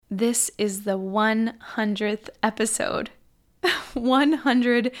This is the 100th episode.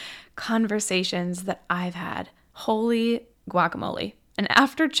 100 conversations that I've had. Holy guacamole. And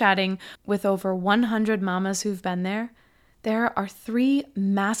after chatting with over 100 mamas who've been there are 3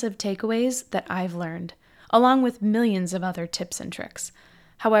 massive takeaways that I've learned, along with millions of other tips and tricks.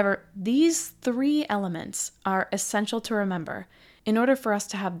 However, these 3 elements are essential to remember in order for us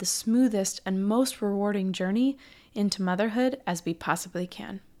to have the smoothest and most rewarding journey into motherhood as we possibly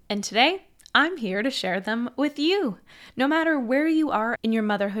can. And today, I'm here to share them with you. No matter where you are in your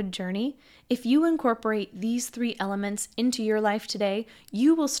motherhood journey, if you incorporate these 3 elements into your life today,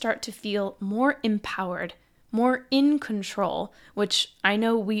 you will start to feel more empowered, more in control, which I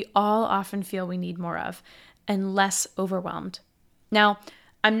know we all often feel we need more of, and less overwhelmed. Now,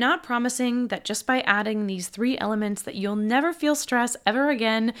 I'm not promising that just by adding these 3 elements that you'll never feel stress ever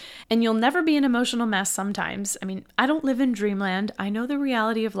again, and you'll never be an emotional mess sometimes. I mean, I don't live in dreamland. I know the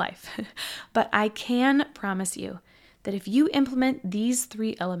reality of life. But I can promise you that if you implement these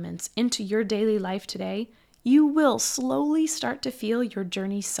 3 elements into your daily life today, you will slowly start to feel your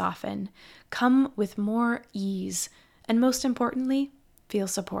journey soften, come with more ease, and most importantly, feel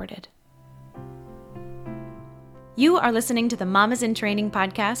supported. You are listening to the Mamas in Training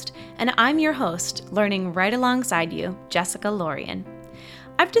podcast, and I'm your host, learning right alongside you, Jessica Lorian.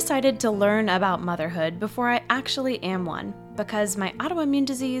 I've decided to learn about motherhood before I actually am one, because my autoimmune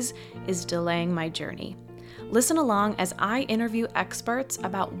disease is delaying my journey. Listen along as I interview experts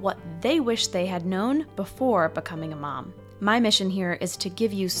about what they wish they had known before becoming a mom. My mission here is to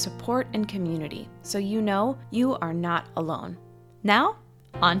give you support and community, so you know you are not alone. Now,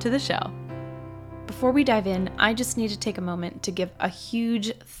 on to the show. Before we dive in, I just need to take a moment to give a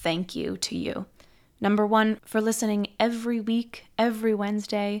huge thank you to you. Number 1, for listening every week, every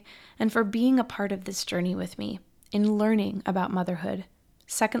Wednesday, and for being a part of this journey with me in learning about motherhood.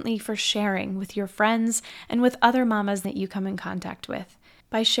 Secondly, for sharing with your friends and with other mamas that you come in contact with.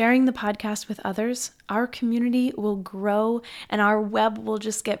 By sharing the podcast with others, our community will grow and our web will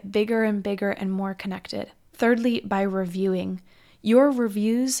just get bigger and bigger and more connected. Thirdly, by reviewing. Your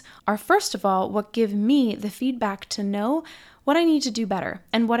reviews are, first of all, what give me the feedback to know what I need to do better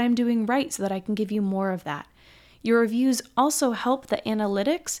and what I'm doing right so that I can give you more of that. Your reviews also help the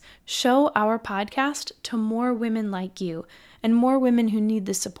analytics show our podcast to more women like you and more women who need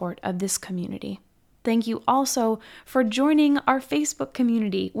the support of this community. Thank you also for joining our Facebook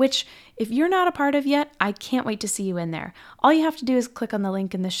community, which if you're not a part of yet, I can't wait to see you in there. All you have to do is click on the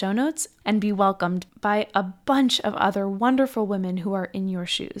link in the show notes and be welcomed by a bunch of other wonderful women who are in your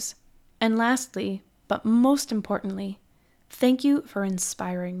shoes. And lastly, but most importantly, thank you for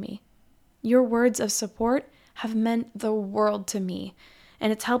inspiring me. Your words of support have meant the world to me,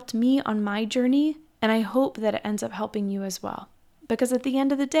 and it's helped me on my journey, and I hope that it ends up helping you as well. Because at the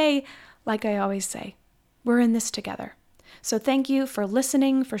end of the day, like I always say, we're in this together. So thank you for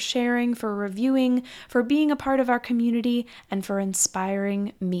listening, for sharing, for reviewing, for being a part of our community, and for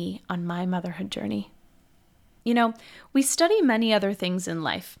inspiring me on my motherhood journey. You know, we study many other things in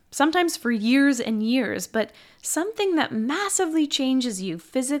life, sometimes for years and years, but something that massively changes you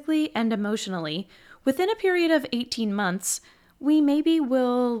physically and emotionally, within a period of 18 months, we maybe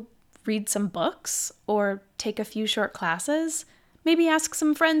will read some books or take a few short classes, maybe ask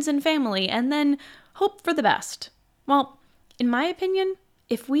some friends and family, and then hope for the best. Well, in my opinion,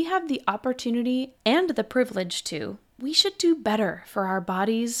 if we have the opportunity and the privilege to, we should do better for our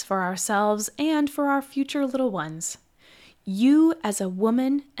bodies, for ourselves, and for our future little ones. You, as a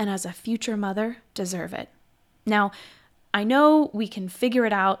woman and as a future mother, deserve it. Now, I know we can figure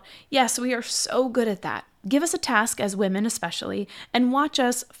it out. Yes, we are so good at that. Give us a task as women especially, and watch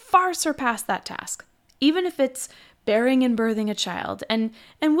us far surpass that task. Even if it's bearing and birthing a child, and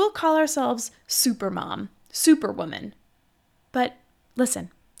we'll call ourselves supermom, superwoman. But listen,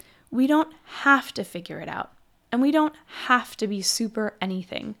 we don't have to figure it out, and we don't have to be super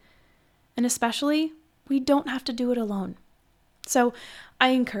anything. And especially, we don't have to do it alone. So I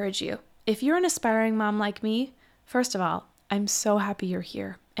encourage you, if you're an aspiring mom like me, first of all, I'm so happy you're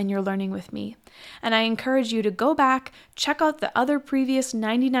here and you're learning with me. And I encourage you to go back, check out the other previous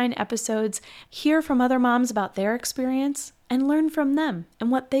 99 episodes, hear from other moms about their experience, and learn from them and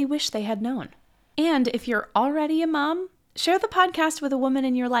what they wish they had known. And if you're already a mom, share the podcast with a woman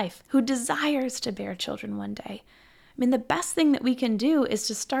in your life who desires to bear children one day. I mean, the best thing that we can do is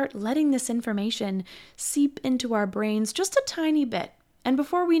to start letting this information seep into our brains just a tiny bit. And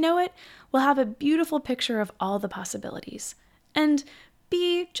before we know it, we'll have a beautiful picture of all the possibilities and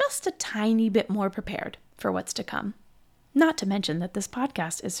be just a tiny bit more prepared for what's to come. Not to mention that this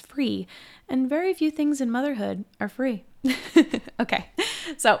podcast is free, and very few things in motherhood are free. Okay,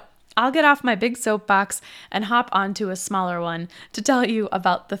 so I'll get off my big soapbox and hop onto a smaller one to tell you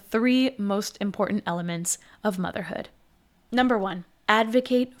about the 3 most important elements of motherhood. Number 1,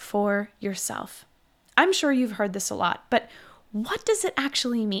 advocate for yourself. I'm sure you've heard this a lot, but what does it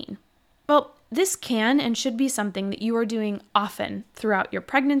actually mean? Well, this can and should be something that you are doing often throughout your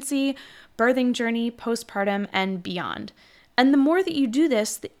pregnancy, birthing journey, postpartum, and beyond. And the more that you do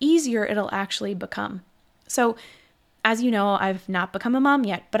this, the easier it'll actually become. So, as you know, I've not become a mom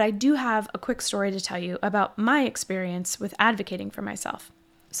yet, but I do have a quick story to tell you about my experience with advocating for myself.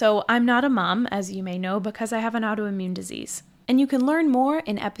 So, I'm not a mom, as you may know, because I have an autoimmune disease. And you can learn more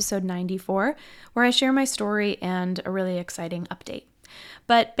in episode 94, where I share my story and a really exciting update.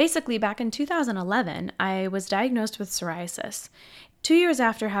 But basically, back in 2011, I was diagnosed with psoriasis. 2 years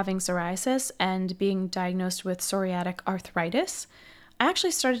after having psoriasis and being diagnosed with psoriatic arthritis, I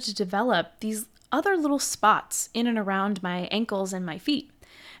actually started to develop these other little spots in and around my ankles and my feet.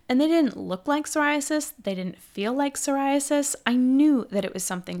 And they didn't look like psoriasis. They didn't feel like psoriasis. I knew that it was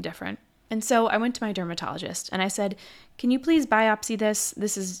something different. And so I went to my dermatologist and I said, "Can you please biopsy this?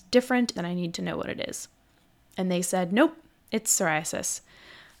 This is different and I need to know what it is." And they said, "Nope, it's psoriasis."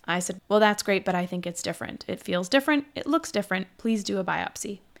 I said, "Well, that's great, but I think it's different. It feels different. It looks different. Please do a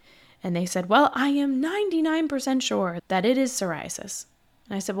biopsy." And they said, "Well, I am 99% sure that it is psoriasis."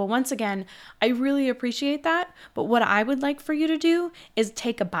 And I said, "Well, once again, I really appreciate that, but what I would like for you to do is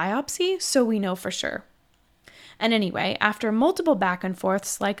take a biopsy so we know for sure." And anyway, after multiple back and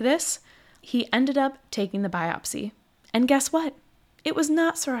forths like this, he ended up taking the biopsy. And guess what? It was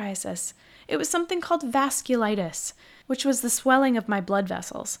not psoriasis. It was something called vasculitis, which was the swelling of my blood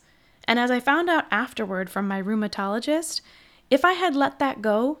vessels. And as I found out afterward from my rheumatologist, if I had let that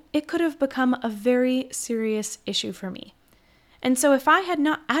go, it could have become a very serious issue for me. And so if I had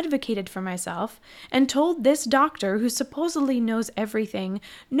not advocated for myself and told this doctor who supposedly knows everything,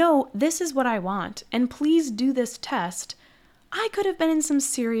 "No, this is what I want, and please do this test," I could have been in some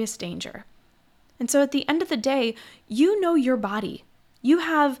serious danger. And so at the end of the day, you know your body. You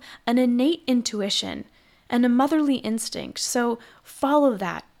have an innate intuition and a motherly instinct, so follow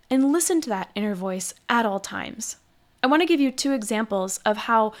that and listen to that inner voice at all times. I want to give you 2 examples of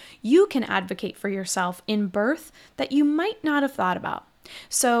how you can advocate for yourself in birth that you might not have thought about.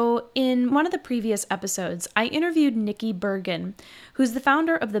 So in one of the previous episodes, I interviewed Nikki Bergen, who's the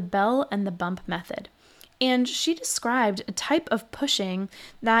founder of the Bell and the Bump method. And she described a type of pushing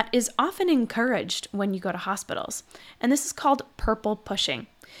that is often encouraged when you go to hospitals. And this is called purple pushing.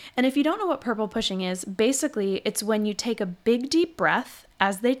 And if you don't know what purple pushing is, basically it's when you take a big deep breath,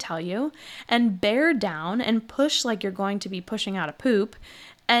 as they tell you, and bear down and push like you're going to be pushing out a poop.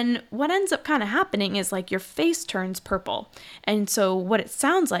 And what ends up kind of happening is like your face turns purple. And so what it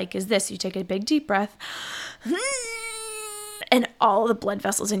sounds like is this: you take a big deep breath and all the blood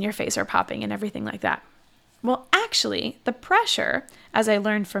vessels in your face are popping and everything like that. Well, actually, the pressure, as I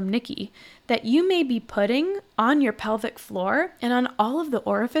learned from Nikki, that you may be putting on your pelvic floor and on all of the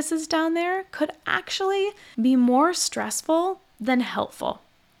orifices down there could actually be more stressful than helpful.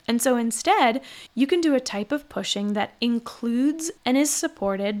 And so instead, you can do a type of pushing that includes and is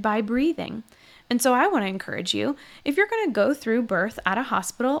supported by breathing. And so I want to encourage you, if you're going to go through birth at a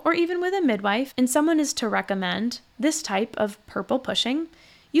hospital or even with a midwife and someone is to recommend this type of purple pushing,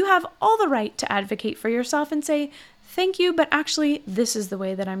 you have all the right to advocate for yourself and say, "Thank you, but actually this is the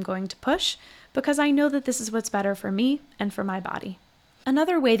way that I'm going to push because I know that this is what's better for me and for my body."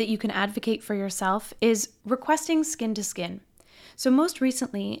 Another way that you can advocate for yourself is requesting skin to skin. So most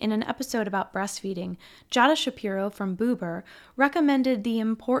recently, in an episode about breastfeeding, Jada Shapiro from Boober recommended the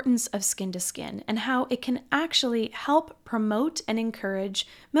importance of skin to skin and how it can actually help promote and encourage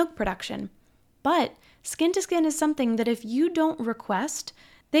milk production. But skin to skin is something that if you don't request,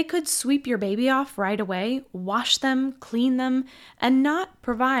 they could sweep your baby off right away, wash them, clean them, and not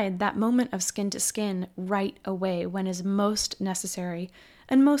provide that moment of skin to skin right away when is most necessary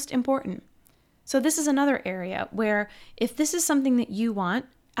and most important. So this is another area where if this is something that you want,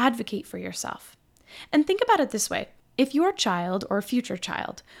 advocate for yourself. And think about it this way. If your child or future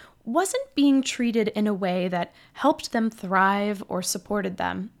child wasn't being treated in a way that helped them thrive or supported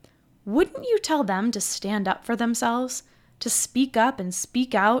them, wouldn't you tell them to stand up for themselves, to speak up and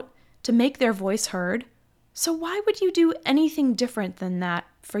speak out, to make their voice heard? So why would you do anything different than that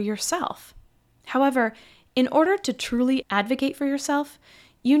for yourself? However, in order to truly advocate for yourself,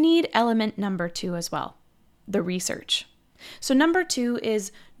 you need element number 2 as well, the research. So number 2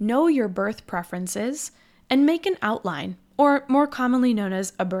 is know your birth preferences and make an outline, or more commonly known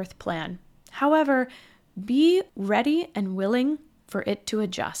as a birth plan. However, be ready and willing for it to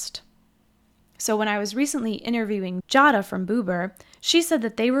adjust. So when I was recently interviewing Jada from Boober, she said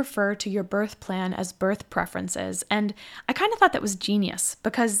that they refer to your birth plan as birth preferences. And I kind of thought that was genius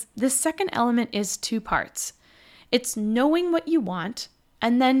because this second element is two parts. It's knowing what you want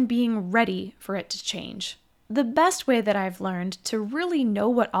and then being ready for it to change. The best way that I've learned to really know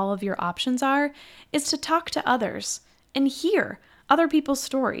what all of your options are is to talk to others and hear other people's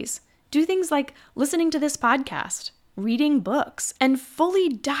stories. Do things like listening to this podcast, reading books, and fully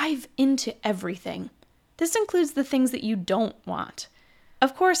dive into everything. This includes the things that you don't want.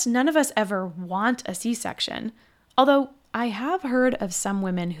 Of course, none of us ever want a C-section, although I have heard of some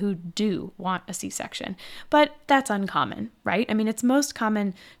women who do want a C-section, but that's uncommon, right? I mean, it's most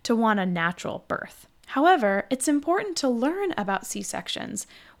common to want a natural birth. However, it's important to learn about C-sections,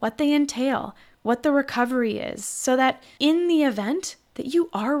 what they entail, what the recovery is, so that in the event that you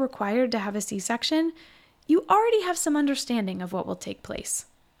are required to have a C-section, you already have some understanding of what will take place.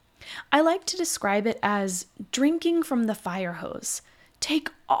 I like to describe it as drinking from the fire hose. Take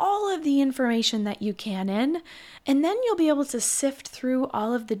all of the information that you can in, and then you'll be able to sift through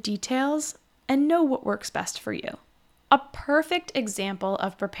all of the details and know what works best for you. A perfect example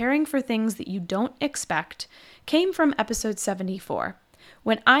of preparing for things that you don't expect came from episode 74,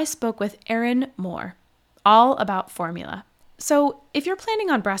 when I spoke with Erin Moore, all about formula. So if you're planning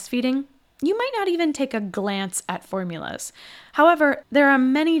on breastfeeding, you might not even take a glance at formulas. However, there are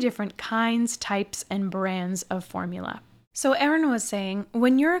many different kinds, types, and brands of formula. So Erin was saying,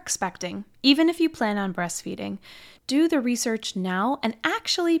 when you're expecting, even if you plan on breastfeeding, do the research now and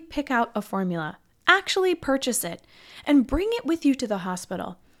actually pick out a formula. Actually purchase it and bring it with you to the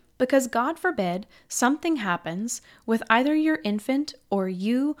hospital. Because God forbid something happens with either your infant or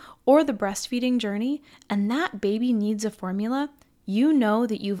you or the breastfeeding journey, and that baby needs a formula, you know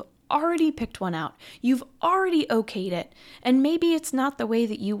that you've already picked one out. You've already okayed it. And maybe it's not the way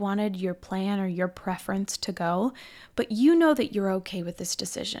that you wanted your plan or your preference to go, but you know that you're okay with this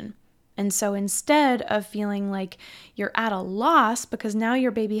decision. And so instead of feeling like you're at a loss because now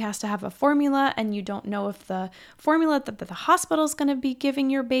your baby has to have a formula and you don't know if the formula that the hospital is going to be giving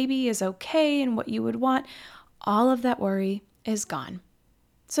your baby is okay and what you would want, all of that worry is gone.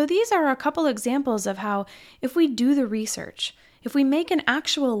 So these are a couple examples of how if we do the research, if we make an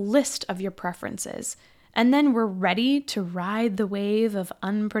actual list of your preferences, and then we're ready to ride the wave of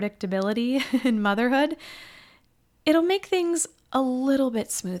unpredictability in motherhood, it'll make things a little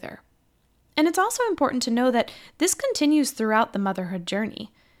bit smoother. And it's also important to know that this continues throughout the motherhood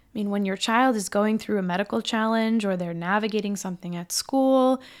journey. I mean, when your child is going through a medical challenge or they're navigating something at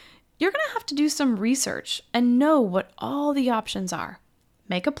school, you're going to have to do some research and know what all the options are.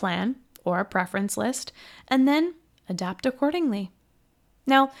 Make a plan or a preference list, and then adapt accordingly.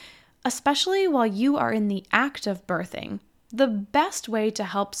 Now, especially while you are in the act of birthing, the best way to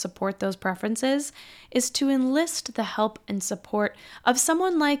help support those preferences is to enlist the help and support of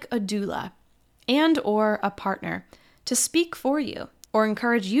someone like a doula and or a partner to speak for you or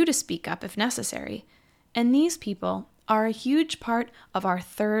encourage you to speak up if necessary. And these people are a huge part of our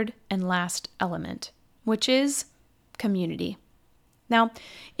third and last element, which is community. Now,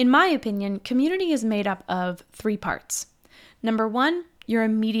 in my opinion, community is made up of three parts. Number one, your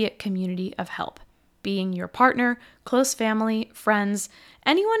immediate community of help, being your partner, close family, friends,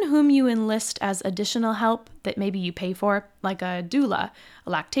 anyone whom you enlist as additional help that maybe you pay for, like a doula, a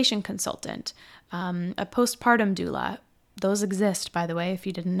lactation consultant, a postpartum doula. Those exist, by the way, if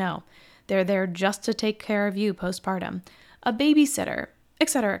you didn't know. They're there just to take care of you postpartum, a babysitter,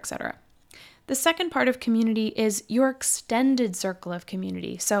 etc., etc. The second part of community is your extended circle of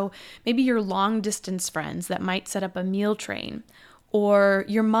community. So maybe your long distance friends that might set up a meal train, or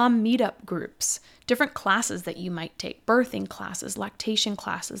your mom meetup groups, different classes that you might take, birthing classes, lactation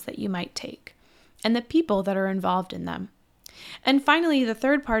classes that you might take, and the people that are involved in them. And finally, the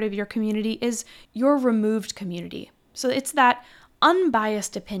third part of your community is your removed community. So it's that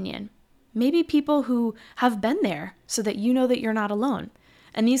unbiased opinion. Maybe people who have been there so that you know that you're not alone.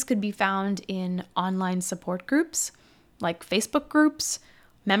 And these could be found in online support groups, like Facebook groups,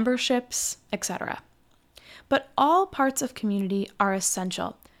 memberships, etc. But all parts of community are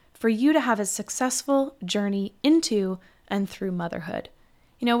essential for you to have a successful journey into and through motherhood.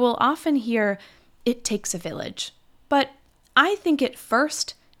 You know, we'll often hear, it takes a village. But I think it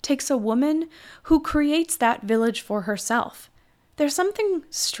first takes a woman who creates that village for herself. There's something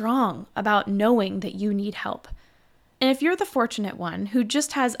strong about knowing that you need help. And if you're the fortunate one who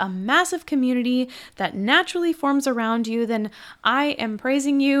just has a massive community that naturally forms around you, then I am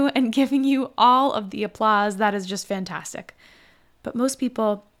praising you and giving you all of the applause. That is just fantastic. But most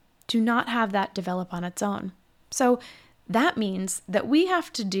people do not have that develop on its own. So That means that we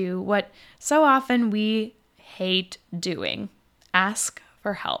have to do what so often we hate doing: ask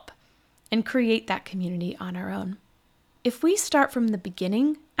for help and create that community on our own. If we start from the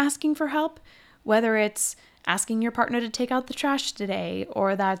beginning asking for help, whether it's asking your partner to take out the trash today,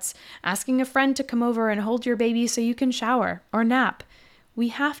 or that's asking a friend to come over and hold your baby so you can shower or nap, we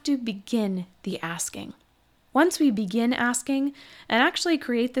have to begin the asking. Once we begin asking and actually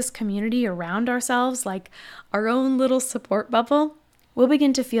create this community around ourselves, like our own little support bubble, we'll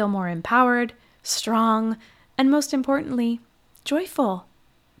begin to feel more empowered, strong, and most importantly, joyful.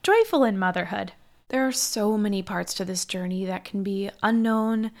 Joyful in motherhood. There are so many parts to this journey that can be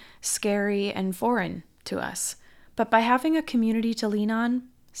unknown, scary, and foreign to us. But by having a community to lean on,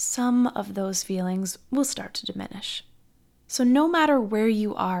 some of those feelings will start to diminish. So no matter where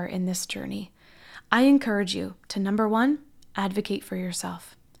you are in this journey, I encourage you to, number 1, advocate for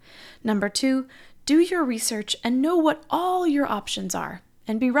yourself. Number 2, do your research and know what all your options are,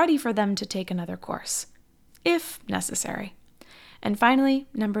 and be ready for them to take another course, if necessary. And finally,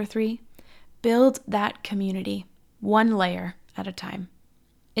 number 3, build that community, one layer at a time.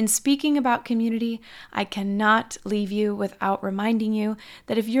 In speaking about community, I cannot leave you without reminding you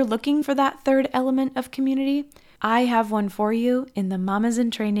that if you're looking for that third element of community, I have one for you in the Mamas in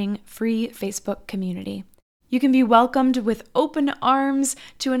Training free Facebook community. You can be welcomed with open arms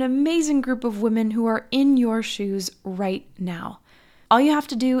to an amazing group of women who are in your shoes right now. All you have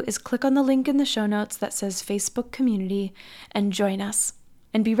to do is click on the link in the show notes that says Facebook community and join us,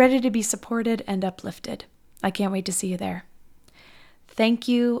 and be ready to be supported and uplifted. I can't wait to see you there. Thank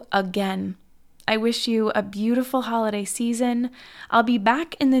you again. I wish you a beautiful holiday season. I'll be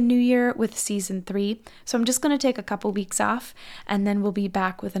back in the new year with season 3, so I'm just going to take a couple weeks off, and then we'll be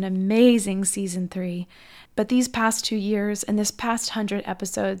back with an amazing season 3. But these past 2 years and this past 100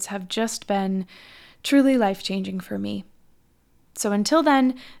 episodes have just been truly life-changing for me. So until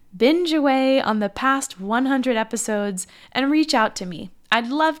then, binge away on the past 100 episodes and reach out to me. I'd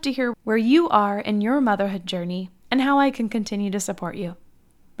love to hear where you are in your motherhood journey and how I can continue to support you.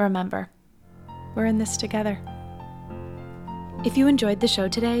 Remember, we're in this together. If you enjoyed the show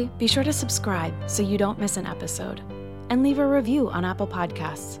today, be sure to subscribe so you don't miss an episode, and leave a review on Apple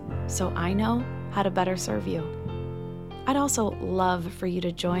Podcasts so I know how to better serve you. I'd also love for you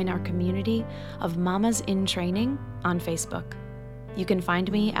to join our community of Mamas in Training on Facebook. You can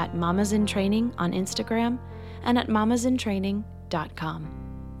find me at Mamas in Training on Instagram and at mamasintraining.com.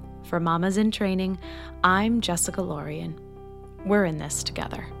 For Mamas in Training, I'm Jessica Lorien. We're in this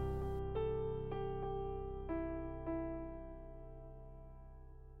together.